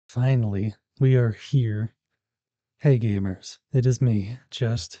Finally, we are here. Hey gamers, it is me,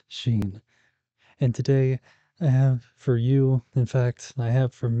 Just Sheen, and today I have for you, in fact, I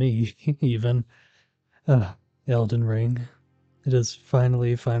have for me, even, uh, Elden Ring. It is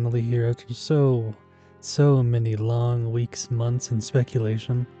finally here after so many long weeks, months, and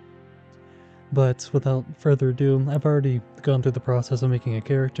speculation. But without further ado, I've already gone through the process of making a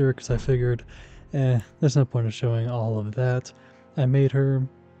character, because I figured, there's no point of showing all of that. I made her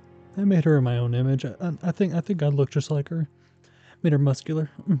I made her in my own image. I think I look just like her. Made her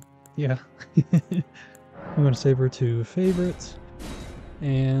muscular. Yeah. I'm gonna save her to favorites.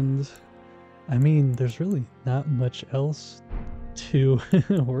 And I mean, there's really not much else to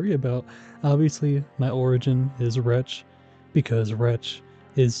worry about. Obviously, my origin is Wretch, because Wretch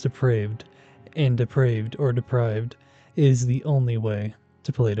is depraved, and depraved or deprived is the only way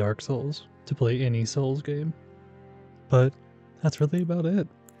to play Dark Souls, to play any Souls game. But that's really about it.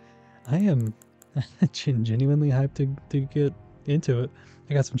 I am genuinely hyped to get into it.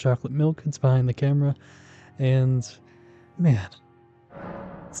 I got some chocolate milk, it's behind the camera, and man,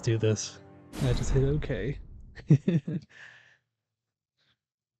 let's do this. I just hit OK.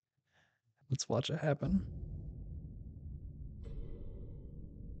 Let's watch it happen.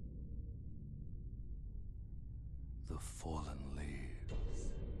 The fallen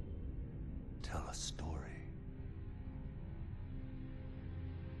leaves tell a story.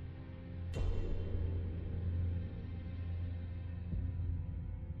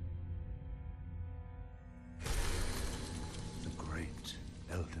 The great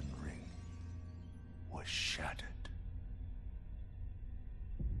Elden Ring was shattered.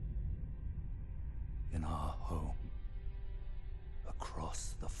 In our home,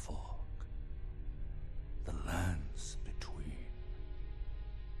 across the fog, the lands between.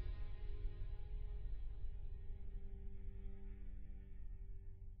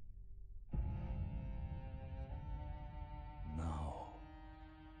 Now,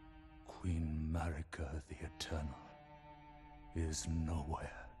 Queen Marika the Eternal is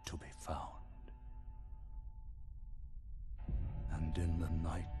nowhere to be found. And in the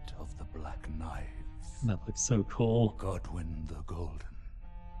night of the Black Knives, That looks so cool. Godwyn the Golden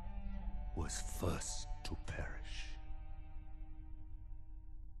was first to perish.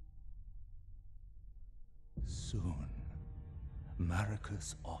 Soon,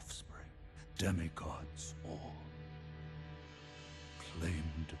 Marika's offspring, demigods all,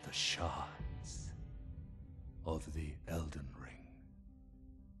 claimed the shards of the Elden Ring.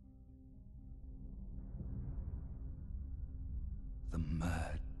 The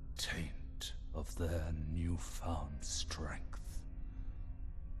mad taint of their newfound strength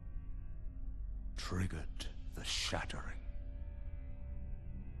triggered the shattering.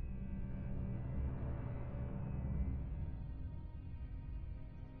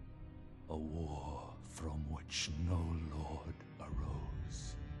 A war from which no lord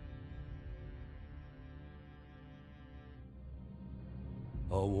arose.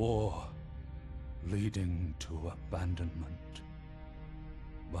 A war leading to abandonment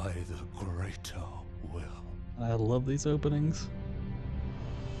by the greater will. I love these openings.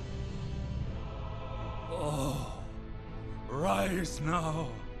 Oh, rise now,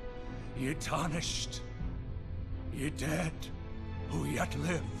 ye tarnished, ye dead who yet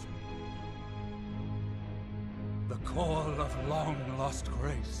live. The call of long-lost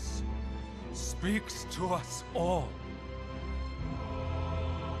grace speaks to us all.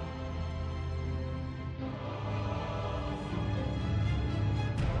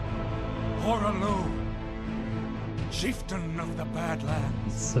 Horalu, chieftain of the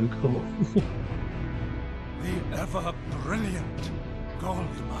Badlands. So cool. The ever-brilliant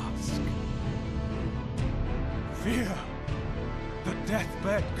Gold Mask. Fear, the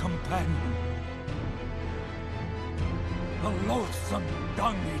deathbed companion. The loathsome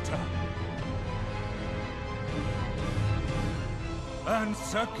dung-eater. And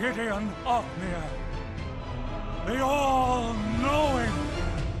Sir Gideon Ofnir, the all-knowing.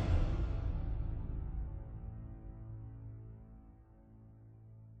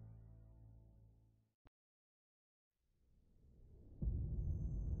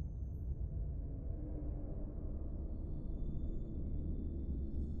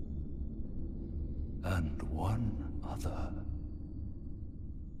 And one other,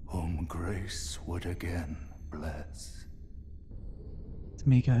 whom grace would again bless. To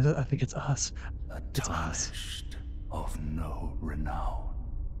me, guys, I think it's us. A It's us. tarnished of no renown.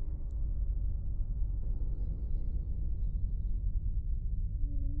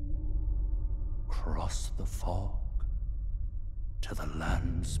 Cross the fog to the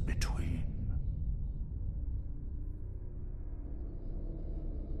lands between.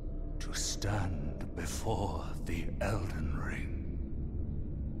 to stand before the Elden Ring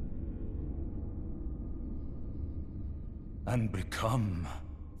and become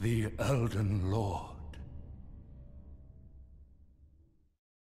the Elden Lord.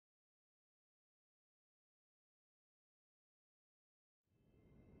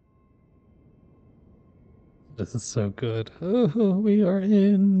 This is so good. Oh, we are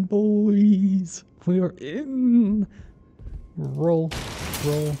in, boys. We are in. Roll,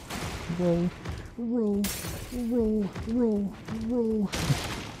 roll, roll, roll, roll, roll, roll.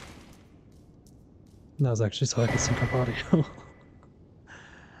 That was actually so I could sync up audio.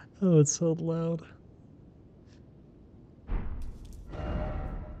 Oh, it's so loud.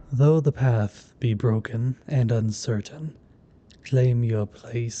 Though the path be broken and uncertain, claim your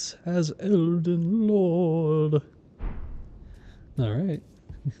place as Elden Lord. Alright.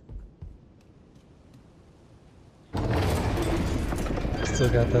 Still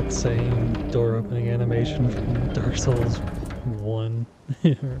got that same door opening animation from Dark Souls 1.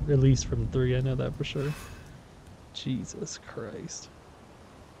 Or at least from 3, I know that for sure. Jesus Christ.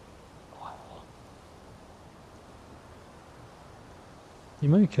 Wow. You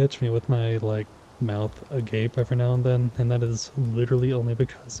might catch me with my, like, mouth agape every now and then, and that is literally only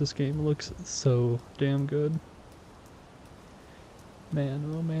because this game looks so damn good.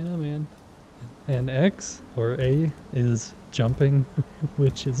 Man, oh man, oh man. And X, or A, is jumping,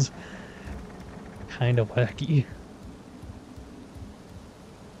 which is kind of wacky.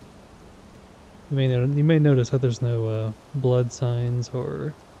 You may notice that there's no blood signs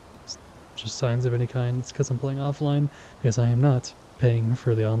or just signs of any kind. It's because I'm playing offline, because I am not paying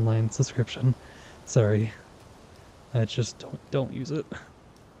for the online subscription. Sorry. I just don't use it.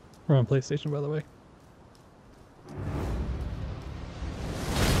 We're on PlayStation, by the way.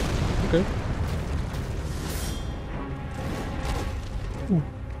 Okay. Ooh.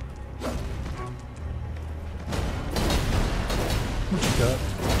 What you got?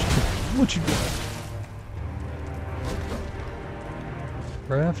 What you got?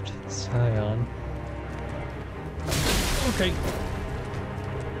 Craft Scion. Okay.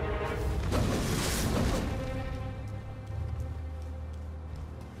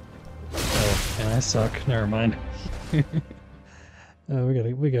 Oh, and I suck. Never mind. We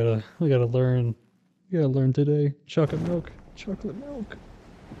gotta learn. We gotta learn today. Chocolate milk. Chocolate milk.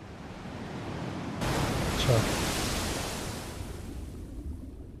 Chocolate.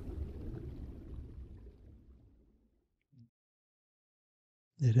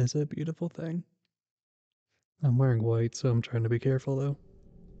 It is a beautiful thing. I'm wearing white, so I'm trying to be careful though.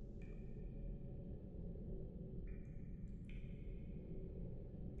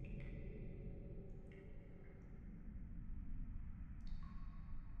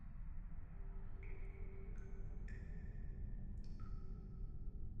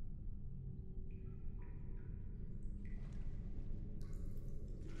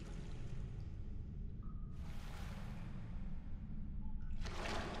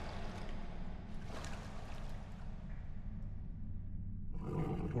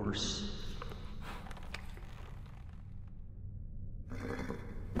 Horse.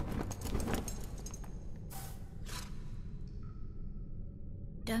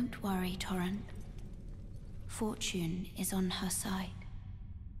 Don't worry, Torrent. Fortune is on her side.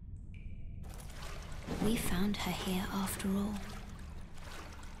 We found her here after all.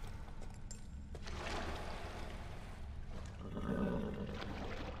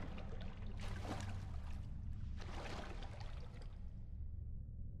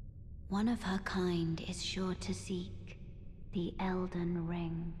 One of her kind is sure to seek the Elden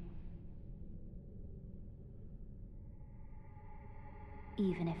Ring.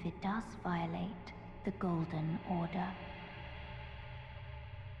 Even if it does violate the Golden Order.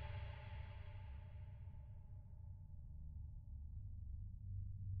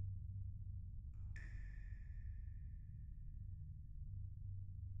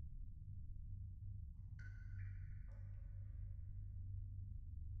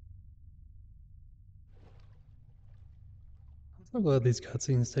 I'm so glad these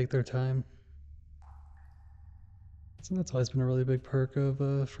cutscenes take their time. And that's always been a really big perk of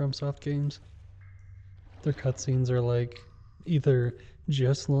Fromsoft games. Their cutscenes are like either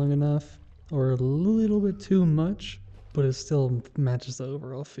just long enough or a little bit too much, but it still matches the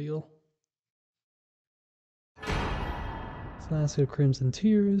overall feel. Flask of Crimson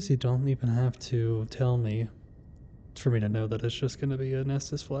Tears, you don't even have to tell me for me to know that it's just going to be an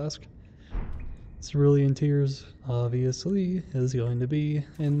Estus Flask. Cerulean Tears, obviously, is going to be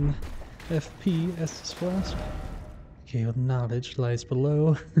an FP Estus Flask. Cave of Knowledge lies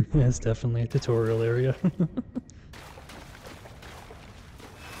below. It's definitely a tutorial area.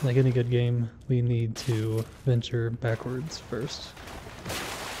 Like any good game, we need to venture backwards first.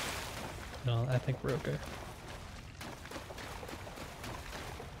 No, I think we're okay.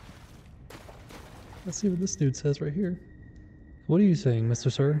 Let's see what this dude says right here. What are you saying,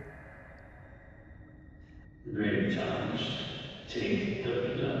 Mr. Sir? Ring charged. Take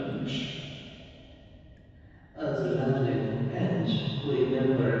the plunge. Adrenaline and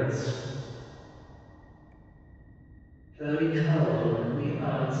remembrance. Recall the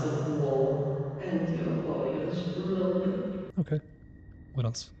arts of war and your warrior's blood. Okay. What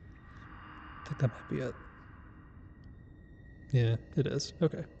else? I think that might be it. Yeah, it is.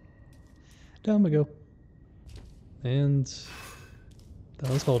 Okay. Down we go. And that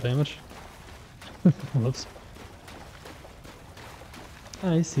was fall damage. Whoops.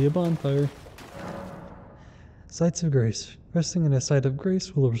 I see a bonfire. Sites of Grace. Resting in a site of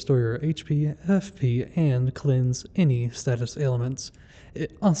grace will restore your HP, FP, and cleanse any status ailments.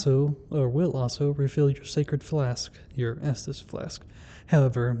 It also, or will also, refill your sacred flask, your Estus flask.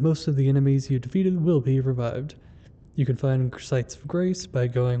 However, most of the enemies you defeated will be revived. You can find sites of grace by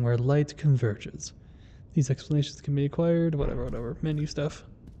going where light converges. These explanations can be acquired, whatever, menu stuff.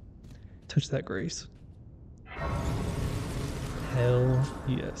 Touch that grace. Hell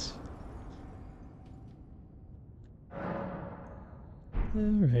yes.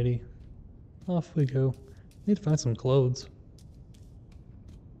 Alrighty. Off we go. Need to find some clothes.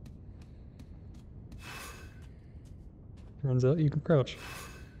 Turns out you can crouch.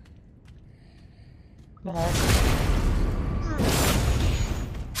 Gotcha,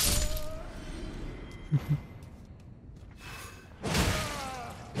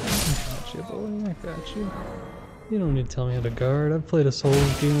 boy, I got you. You don't need to tell me how to guard. I've played a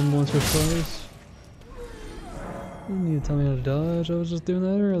Souls game once or twice. You don't need to tell me how to dodge. I was just doing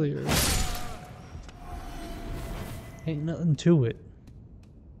that earlier. Ain't nothing to it.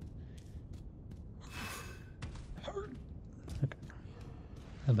 Okay.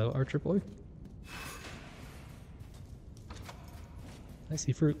 Hello, Archer boy. I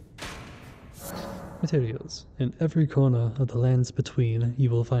see fruit. Materials. In every corner of the lands between,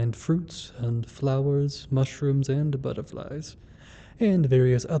 you will find fruits and flowers, mushrooms and butterflies, and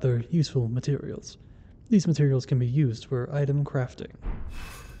various other useful materials. These materials can be used for item crafting.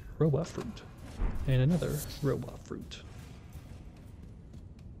 Robot fruit. And another robot fruit.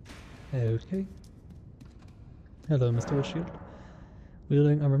 Okay. Hello, Mr. Windshield.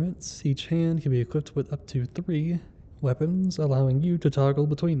 Wielding armaments, each hand can be equipped with up to 3 weapons, allowing you to toggle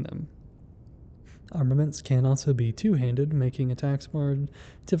between them. Armaments can also be two-handed, making attacks more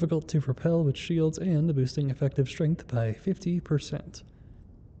difficult to propel with shields and boosting effective strength by 50%.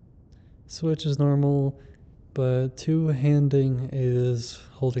 Switch is normal, but two-handing is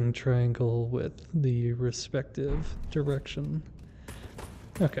holding triangle with the respective direction.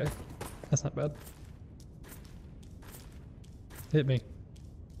 Okay, that's not bad. Hit me.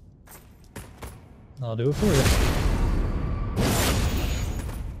 I'll do it for you.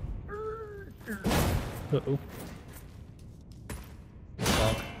 Uh-oh.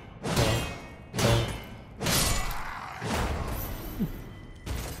 Bonk. Bonk. Bonk.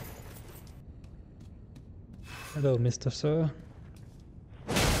 Hello, Mr. Sir.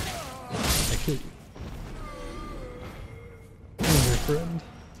 I kill you. I'm your friend.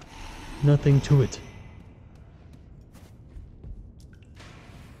 Nothing to it.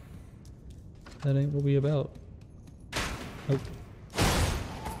 That ain't what we about. Nope.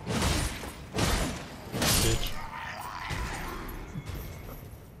 Bitch.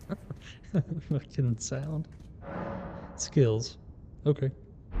 Fucking sound. Skills. Okay.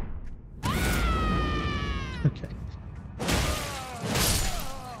 Okay.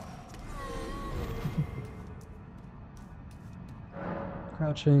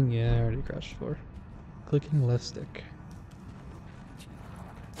 Crouching, yeah, I already crouched for. Clicking left stick.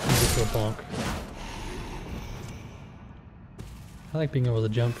 Get to a bonk. I like being able to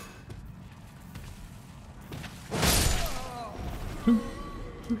jump.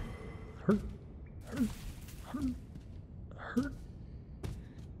 Hurt.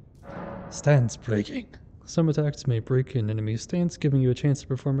 Stance breaking. Some attacks may break an enemy's stance, giving you a chance to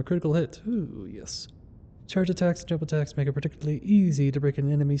perform a critical hit. Ooh, yes. Charge attacks and jump attacks make it particularly easy to break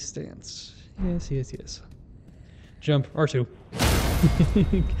an enemy's stance. Yes. Jump, R2.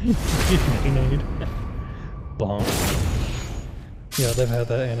 Grenade. Bonk. Yeah, they've had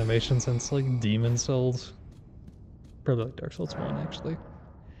that animation since, like, Demon Souls. Probably like Dark Souls 1, actually.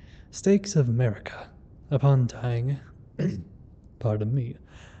 Stakes of America. Upon dying... Pardon me.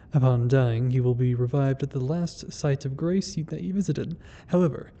 Upon dying, you will be revived at the last site of grace that you visited.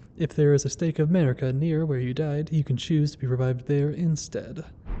 However, If there is a stake of America near where you died, you can choose to be revived there instead.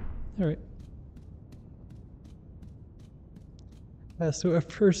 Alright. So our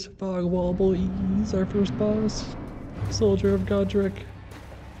first fog wall boys, our first boss. Soldier of Godric.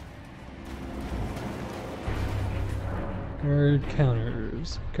 Guard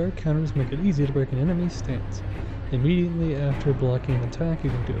counters. Guard counters make it easy to break an enemy's stance. Immediately after blocking an attack, you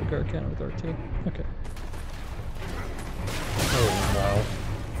can do a guard counter with R2. Okay. Oh, wow.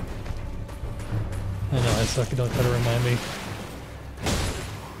 I know, I suck. You don't try to remind me.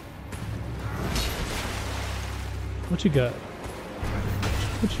 What you got?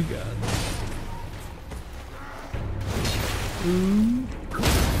 What you got?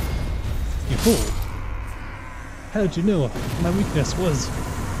 You fool. How'd you know my weakness was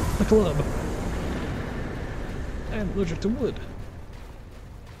the club? I am allergic to wood.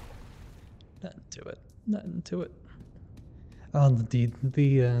 Not into it. Not into it. Oh, the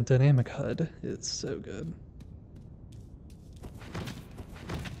dynamic HUD is so good.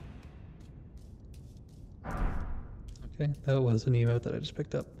 Okay, that was an emote that I just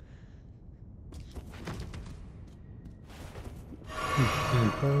picked up.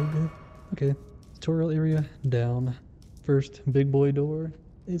 Okay, tutorial area down. First big boy door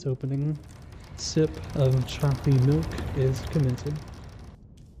is opening. Sip of choppy milk is commenced.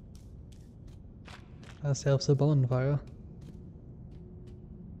 Ourselves a bonfire.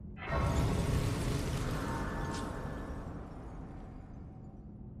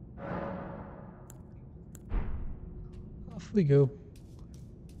 Off we go.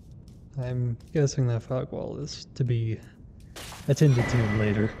 I'm guessing that fog wall is to be attended to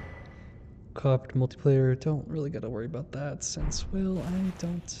later. Co-op multiplayer, don't really gotta worry about that since, well, I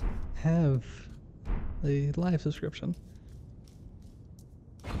don't have a live subscription.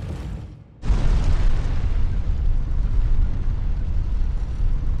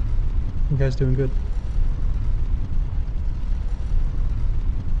 You guys doing good?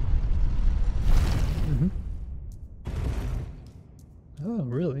 Oh,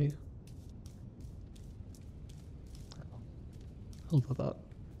 really? Hold that.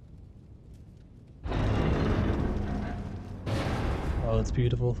 Oh, it's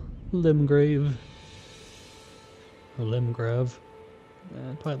beautiful. Limgrave. Or Limgrave.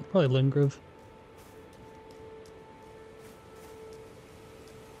 Probably Limgrave.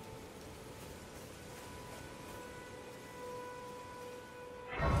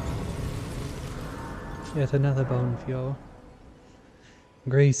 Yet another bone for you.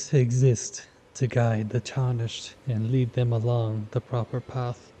 Grace exists to guide the tarnished and lead them along the proper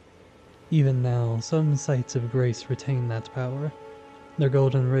path. Even now, some sites of grace retain that power. Their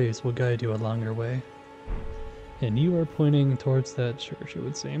golden rays will guide you along your way. And you are pointing towards that church, it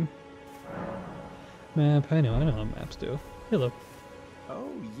would seem. Map, I know what maps do. Hello.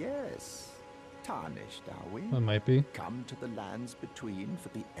 Oh, yes. Tarnished, are we? I might be. Come to the lands between for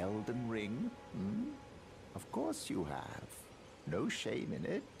the Elden Ring? Hmm? Of course you have. No shame in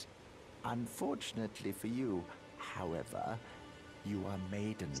it. Unfortunately for you, however, you are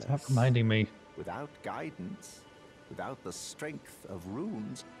maidenless. Stop reminding me. Without guidance, without the strength of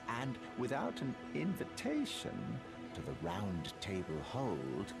runes, and without an invitation to the round table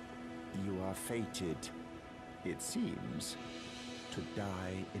hold, you are fated, it seems, to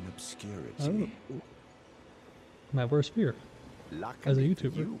die in obscurity. Oh. My worst fear. Luckily as a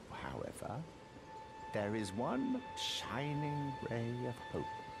YouTuber. for you, however, there is one shining ray of hope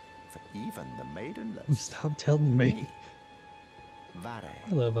for even the maidenless. Stop telling me. Vare,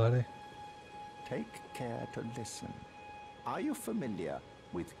 Hello, buddy. take care to listen. Are you familiar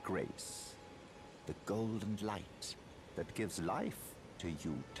with grace? The golden light that gives life to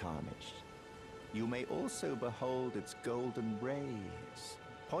you tarnished. You may also behold its golden rays,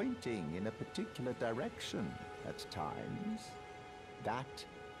 pointing in a particular direction at times. That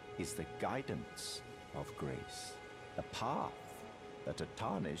is the guidance of grace, a path that a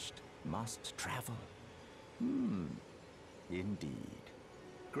tarnished must travel. Indeed.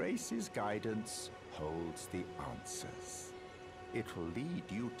 Grace's guidance holds the answers. It will lead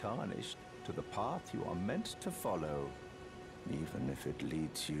you tarnished to the path you are meant to follow, even if it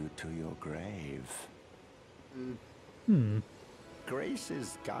leads you to your grave.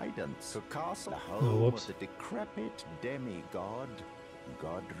 Grace's guidance to castle home of the decrepit demigod,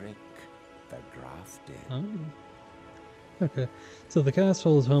 Godric the Grafted. Oh. Okay, so the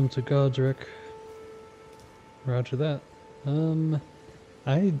castle is home to Godric. Roger that.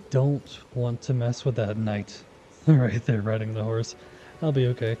 I don't want to mess with that knight right there riding the horse. I'll be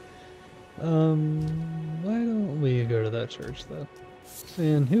okay. Why don't we go to that church then?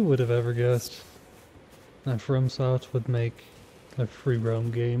 And who would have ever guessed that Fromsoft would make a free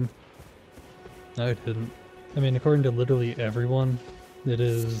roam game. I didn't. I mean, according to literally everyone, it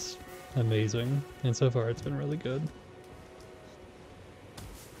is amazing, and so far it's been really good.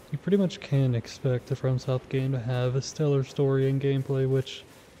 You pretty much can expect a FromSoft game to have a stellar story and gameplay, which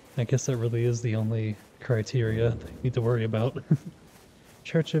I guess that really is the only criteria they need to worry about.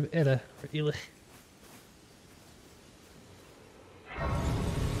 Church of Ella, or Ela.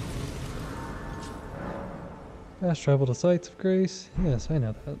 Fast travel to sites of grace? Yes, I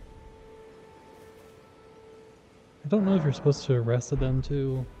know that. I don't know if you're supposed to arrest them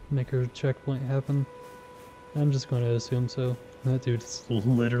to make a checkpoint happen. I'm just going to assume so. That dude's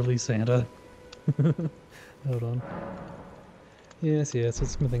literally Santa. Hold on. Yes, it's a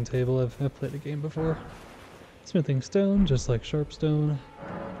smithing table. I've played a game before. Smithing stone, just like sharpstone.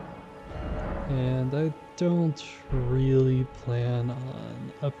 And I don't really plan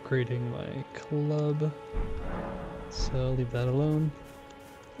on upgrading my club, so I'll leave that alone.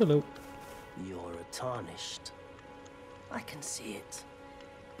 Hello. You're tarnished. I can see it.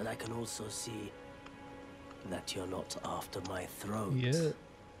 And I can also see that you're not after my throat. Yeah.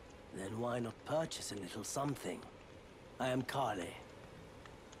 Then why not purchase a little something? I am Kale,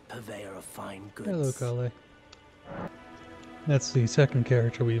 purveyor of fine goods. Hello, Kale. That's the second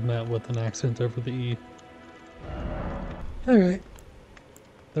character we've met with an accent over the E. Alright.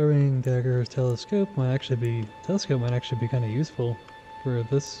 Throwing daggers telescope might actually be kind of useful for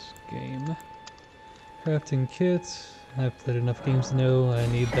this game. Crafting kits. I've played enough games to know I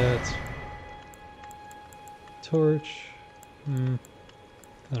need that. Torch. I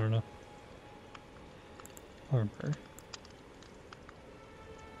don't know. Armor.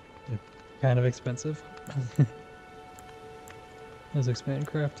 They're kind of expensive. Let's expand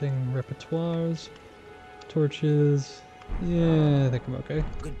crafting repertoires. Torches. Yeah, I think I'm okay.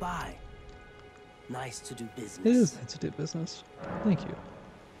 Goodbye. Nice to do business. It is nice to do business. Thank you.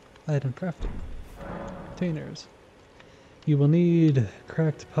 Item crafting. Containers. You will need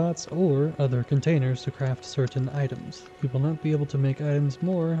cracked pots or other containers to craft certain items. You will not be able to make items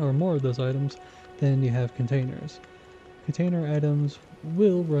more of those items than you have containers. Container items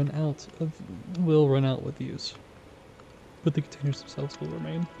will run out with use, but the containers themselves will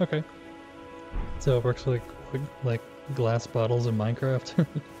remain. Okay. So it works like glass bottles in Minecraft.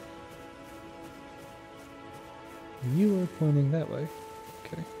 You are pointing that way.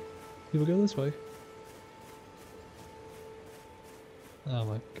 Okay. You will go this way. Oh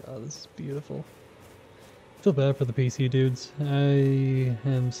my god, this is beautiful. I feel bad for the PC dudes. I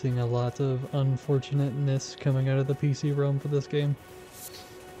am seeing a lot of unfortunateness coming out of the PC realm for this game.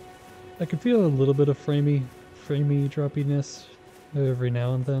 I can feel a little bit of framey droppiness every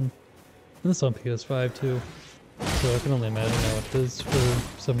now and then. And this on PS5 too. So I can only imagine how it is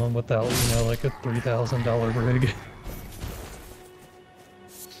for someone without, like a $3,000 rig.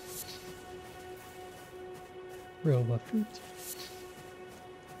 Robot fruit.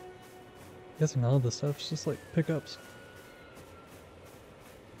 Guessing all this stuff's just like pickups.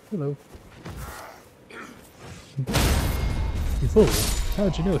 Hello. You fool! How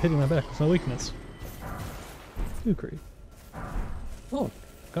did you know hitting my back was my weakness? Kukri. Oh,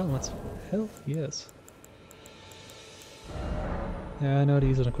 gauntlets. Hell yes. Yeah, I know how to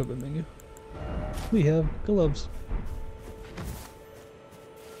use an equipment menu. We have gloves.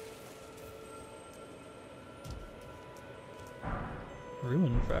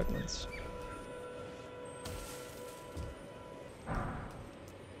 Ruin fragments.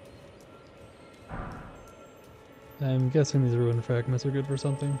 I'm guessing these ruin fragments are good for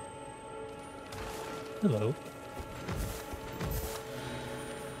something. Hello.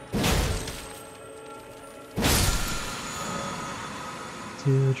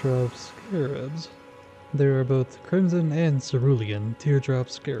 Teardrop scarabs. There are both crimson and cerulean teardrop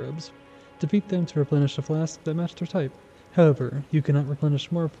scarabs. Defeat them to replenish a flask that match their type. However, you cannot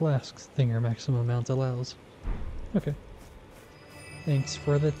replenish more flasks than your maximum amount allows. Okay. Thanks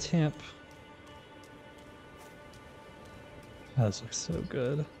for the tip. Oh, this looks so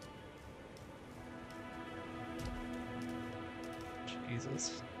good.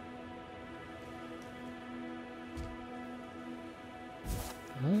 Jesus.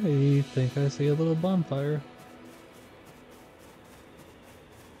 I think I see a little bonfire.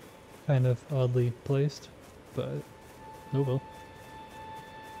 Kind of oddly placed, but oh well.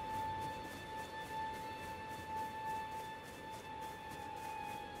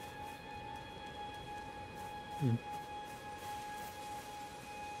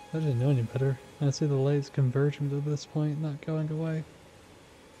 I didn't know any better. I see the lights converging to this point, not going away.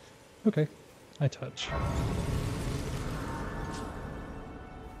 Okay, I touch.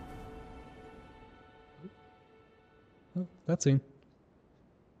 Oh, Cutscene.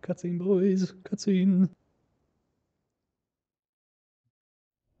 Cutscene, boys. Cutscene.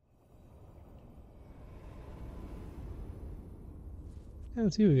 Oh,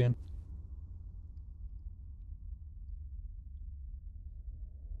 it's you again.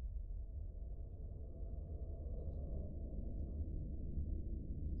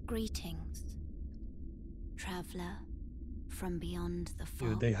 Greetings, traveler from beyond the fog.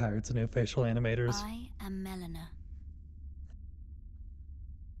 Dude, they hired some new facial animators. I am Melina.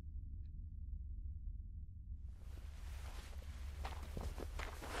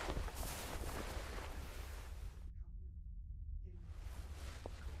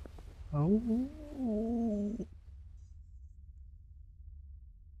 Oh.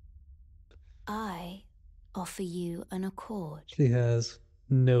 I offer you an accord. She has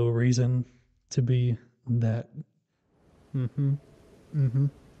no reason to be that. Mm-hmm. Mm-hmm.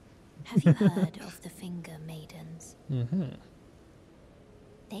 Have you heard of the Finger Maidens? Mm-hmm.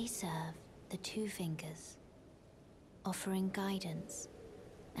 They serve the two fingers, offering guidance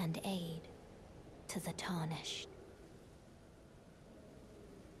and aid to the tarnished.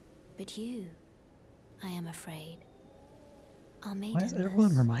 But you, I am afraid, are maidenless. Why is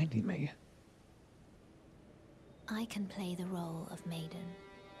everyone reminding me? I can play the role of maiden,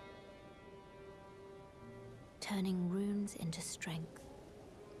 turning runes into strength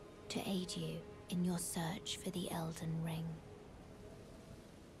to aid you in your search for the Elden Ring.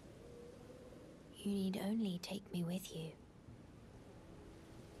 You need only take me with you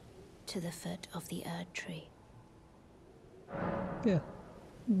to the foot of the Erd Tree. Yeah,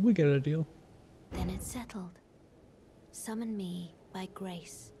 we get a deal. Then it's settled. Summon me by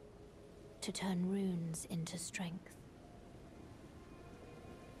grace to turn runes into strength.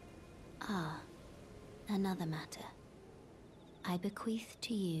 Ah, another matter. I bequeath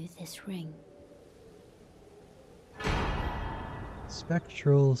to you this ring.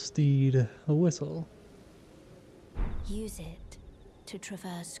 Spectral steed, a whistle. Use it to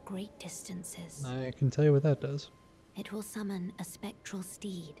traverse great distances. I can tell you what that does. It will summon a spectral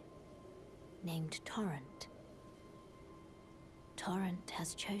steed named Torrent. Torrent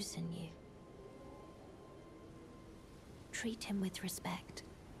has chosen you. Treat him with respect.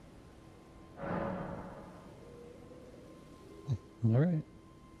 Alright.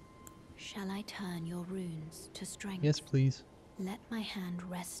 Shall I turn your runes to strength? Yes, please. Let my hand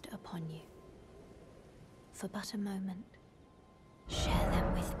rest upon you. For but a moment, share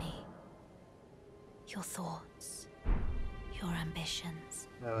them with me. Your thoughts, your ambitions,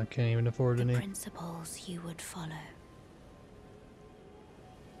 No, I can't even afford the any. principles you would follow.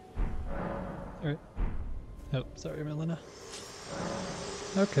 Alright. Oh, sorry, Melina.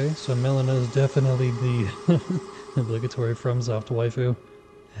 Okay, so Melina is definitely the obligatory Fromsoft waifu.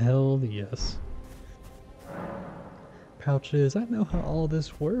 Hell yes. Pouches, I know how all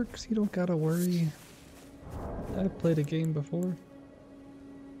this works. You don't gotta worry. I've played a game before.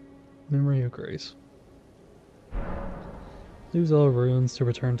 Memory of Grace. Lose all runes to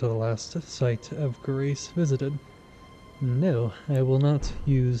return to the last site of Grace visited. No, I will not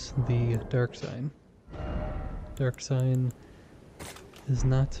use the dark sign. Dark sign is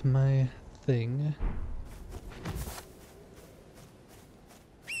not my thing.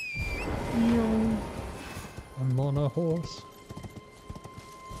 I'm on a horse.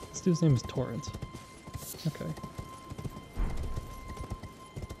 This dude's name is Torrent. Okay.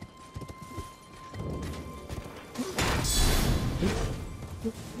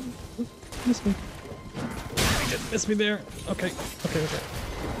 Miss me. He didn't miss me there. Okay, okay, okay.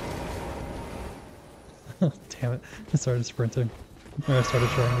 Oh, damn it. I started sprinting. Or I started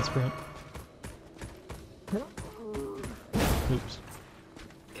trying to sprint. Oops.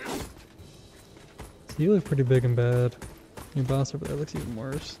 So you look pretty big and bad. Your boss over there looks even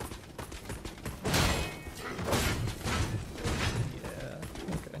worse. Yeah,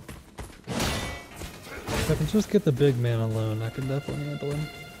 okay. If I can just get the big man alone, I can definitely handle him.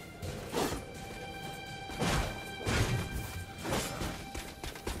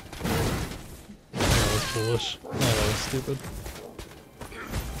 That was foolish. Oh, that was stupid.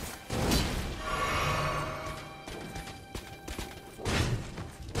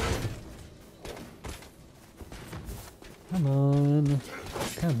 Come on.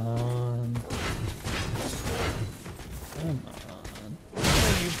 Come on. Come on.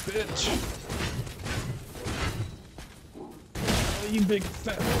 Oh, you bitch. Oh, you big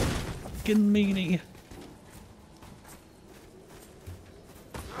fat fucking meanie.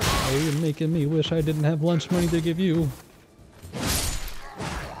 Oh, you're making me wish I didn't have lunch money to give you.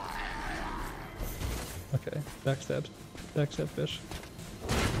 Okay, backstabbed. Backstab fish.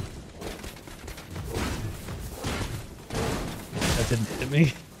 didn't hit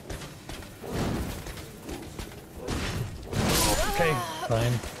me. Okay,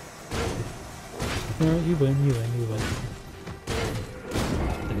 fine. Alright, you win, you win, you win.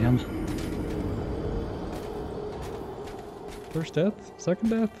 Damn. First death? Second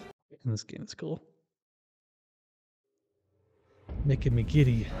death? And this game is cool. Making me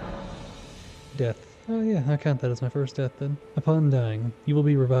giddy. Death. Oh yeah, I count that as my first death then. Upon dying, you will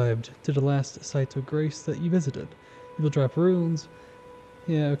be revived to the last site of grace that you visited. You will drop runes.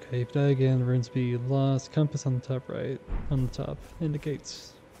 Yeah, okay, if you die again, runes be lost. Compass on the top right, on the top,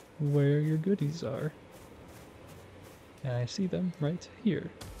 indicates where your goodies are. And I see them right here.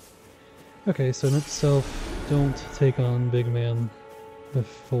 Okay, so in itself, don't take on Big Man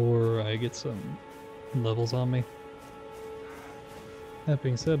before I get some levels on me. That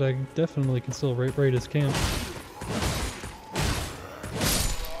being said, I definitely can still raid his camp.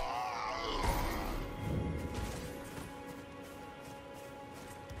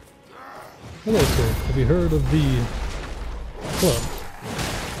 Hello, sir. Have you heard of the club?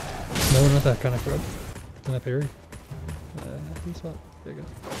 No, not that kind of club. Can I parry? Who's up? There you go.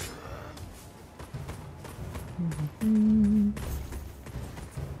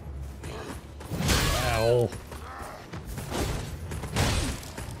 Ow.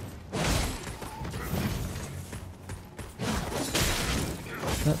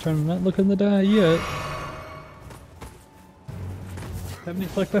 Not looking to die yet. Let me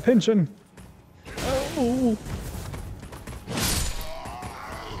collect my pension. Oh.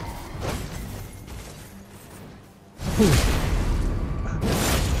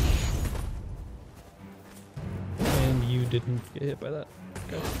 And you didn't get hit by that.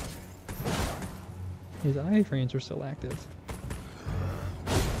 Okay. His iframes are still active.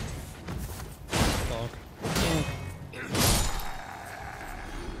 Bonk. Bonk.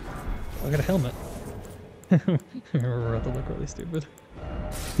 I got a helmet. We're about to look really stupid.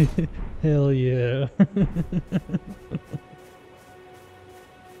 Hell yeah.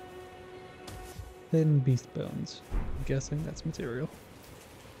 Then beast bones. I'm guessing that's material.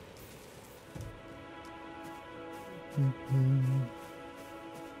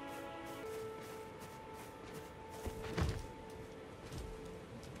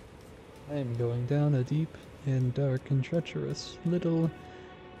 I am going down a deep and dark and treacherous little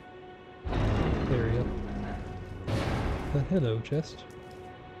area. But hello, chest.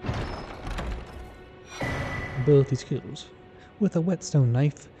 Ability skills. With a whetstone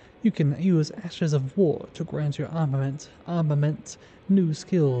knife, you can use Ashes of War to grant your armament new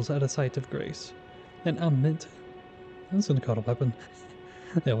skills at a site of grace. An armament, that's gonna call it a weapon.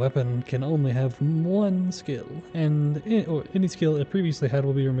 A weapon can only have one skill, and any skill it previously had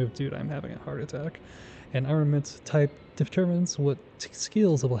will be removed. Dude, I'm having a heart attack. An armament type determines what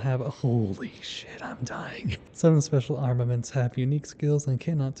skills it will have. Holy shit, I'm dying. Some special armaments have unique skills and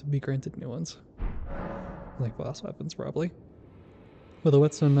cannot be granted new ones. Like boss weapons, probably. With a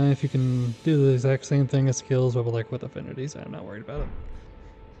whetstone knife, you can do the exact same thing as skills, but like with affinities. I'm not worried about it.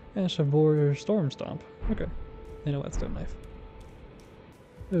 Ash of War, Storm Stomp. Okay. And a whetstone knife.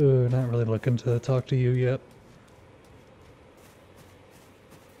 Ooh, not really looking to talk to you yet.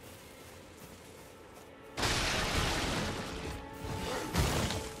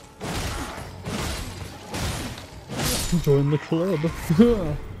 Join the club.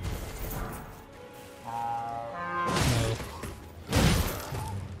 No.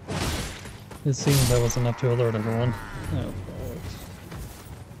 It seems I wasn't up to alert everyone. Oh,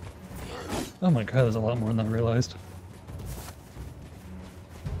 oh my god, there's a lot more than I realized.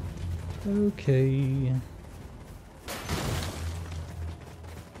 Okay.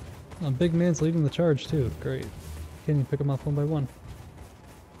 Oh, Big Man's leading the charge too. Great. Can you pick him off one by one?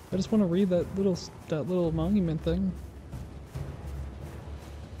 I just want to read that little monument thing.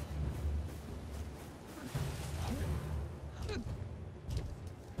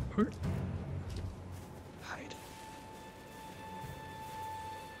 Hide.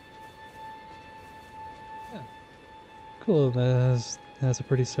 Yeah. Cool. That has a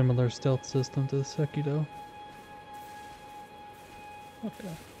pretty similar stealth system to Sekido.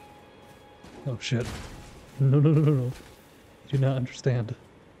 Okay. Oh shit. No. Do not understand.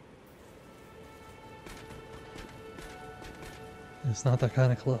 It's not that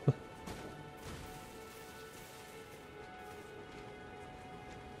kind of club.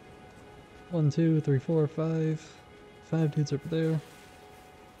 One, two, three, four, five. 5 dudes over there.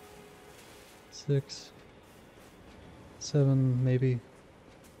 6. 7, maybe.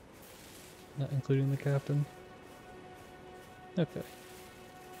 Not including the captain. Okay.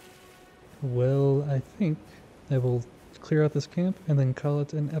 Well, I think I will clear out this camp and then call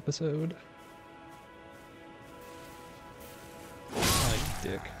it an episode.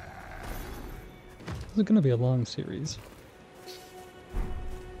 dick. This is gonna be a long series.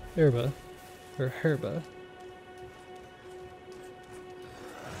 Herba. Or Herba.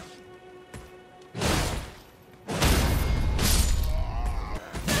 Ow.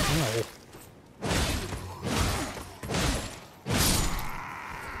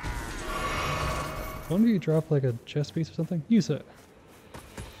 Wonder you drop like a chest piece or something? Use it.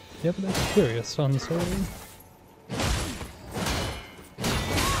 Yep, that's curious on the sword.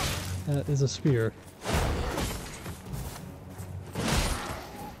 That is a spear.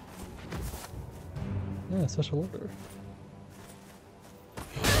 Yeah, such a order.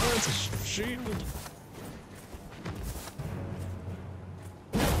 Oh, it's a shield.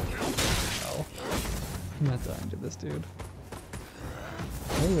 Ow. I'm not dying to this dude.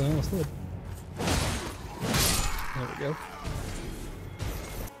 Oh, I almost did. There we go.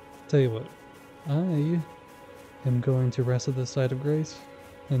 Tell you what, I am going to rest at this side of Grace,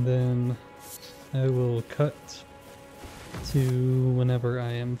 and then I will cut to whenever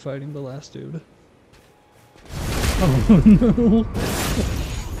I am fighting the last dude. Oh no!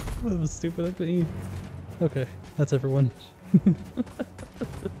 That was stupid of me. Okay, that's everyone.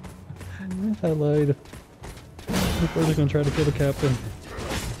 I lied. We're just gonna try to kill the captain.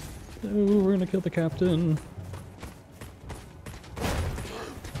 No, we're gonna kill the captain.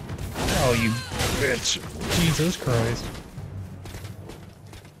 Oh, you bitch! Jesus Christ.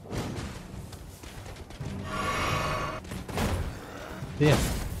 Damn.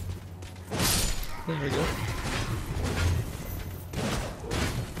 There we go.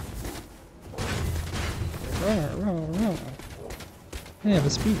 I have a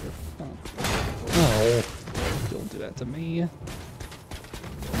spear. Oh, don't do that to me.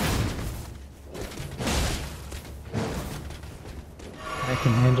 I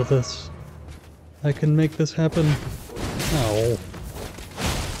can handle this. I can make this happen. Oh.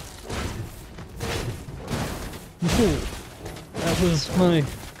 Ooh, that was my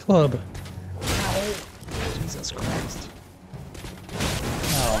club. Ow. Jesus Christ.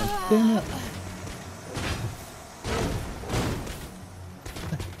 Oh, damn it.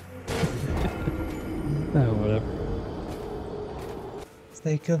 Oh, whatever.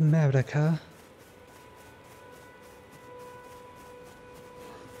 Sake of America.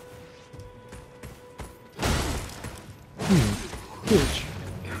 Bitch.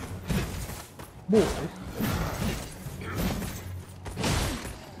 Boy.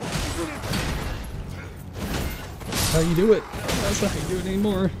 That's how you do it. That's not how you do it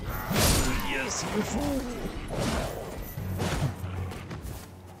anymore. Yes, you fool.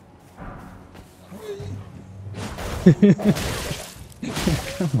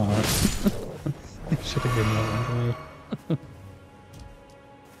 Come on. I should have given that one to me.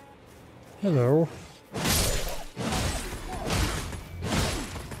 Hello.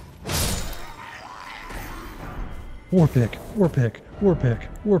 War pick, war pick, war pick,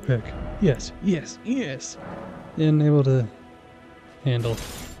 war pick. Yes, yes, yes. Unable to handle.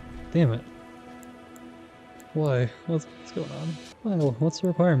 Damn it. Why? What's going on? Well, what's the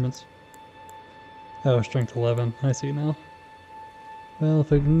requirements? Oh, strength 11. I see now. Well,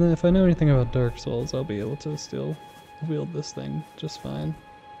 if I know anything about Dark Souls, I'll be able to still wield this thing just fine.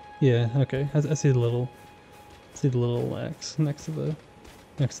 Yeah, okay. I see the little axe next to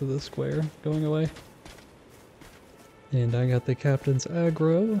the square going away. And I got the captain's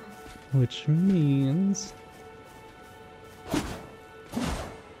aggro, which means... Okay,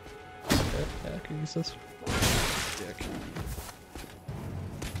 yeah, I can use this. Dick.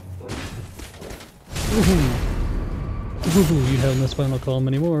 Ooh, you have no spinal column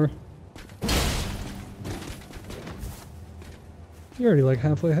anymore. You're already like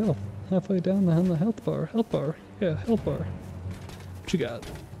halfway health. Halfway down on the health bar. Health bar. Yeah, health bar. What you got?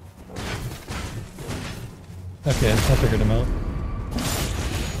 Okay, I figured him out.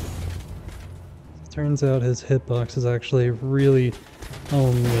 Turns out his hitbox is actually really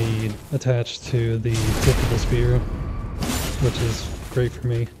only attached to the tip of the spear, which is great for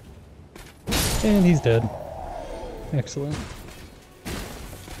me. And he's dead. Excellent.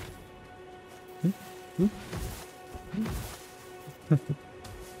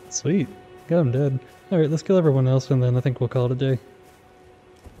 Sweet. Got him dead. Alright, let's kill everyone else and then I think we'll call it a day.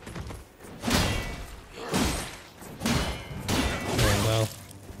 Oh wow.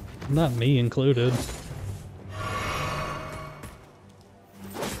 Not me included.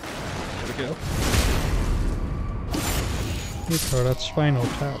 There we go. Let's throw that spinal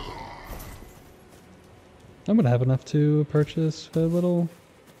tap. I'm gonna have enough to purchase a little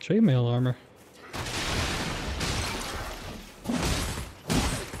chainmail armor.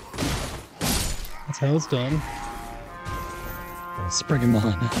 That's how it's done. Bring him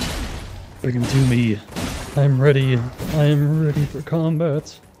on. Bring him to me. I'm ready. I am ready for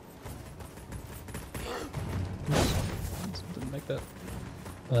combat. Oops. Didn't make that.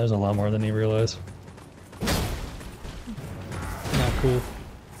 Oh, there's a lot more than you realize. Not cool.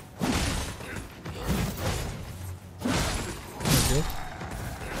 There we go.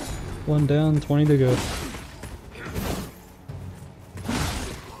 One down, 20 to go.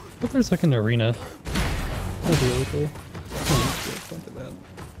 But there's like an arena. That'd be really cool. Look at that.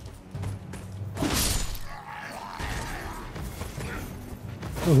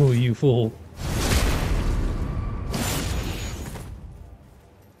 Oh, you fool.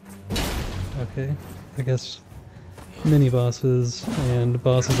 Okay, I guess mini bosses and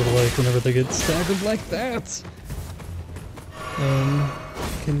bosses alike, whenever they get staggered like that,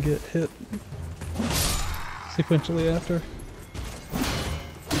 can get hit sequentially after.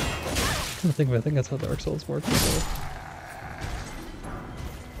 I think that's how Dark Souls works as well.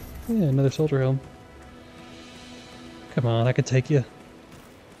 Yeah, another soldier helm. Come on, I could take you.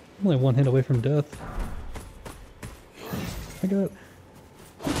 I'm only one hit away from death. I got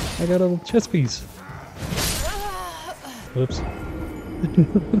a chest piece. Whoops.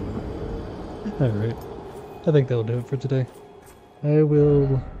 Alright. I think that'll do it for today. I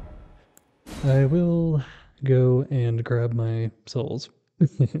will go and grab my souls.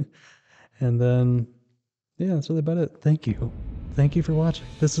 And then, yeah, that's really about it. Thank you. Thank you for watching.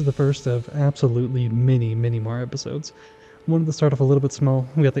 This is the first of absolutely many, many more episodes. I wanted to start off a little bit small.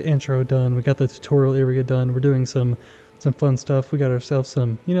 We got the intro done. We got the tutorial area done. We're doing some fun stuff. We got ourselves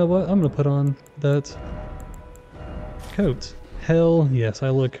some, you know what? I'm going to put on that coat. Hell yes, I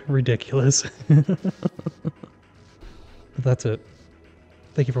look ridiculous. But that's it.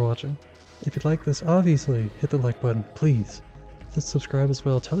 Thank you for watching. If you like this, obviously, hit the like button, please. Just subscribe as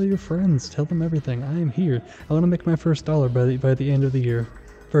well. Tell your friends. Tell them everything. I am here. I want to make my first dollar by the end of the year.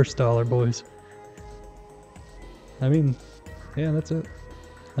 First dollar, boys. I mean, yeah, that's it.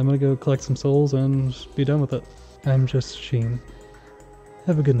 I'm gonna go collect some souls and be done with it. I'm just Sheen.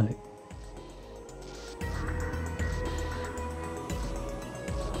 Have a good night.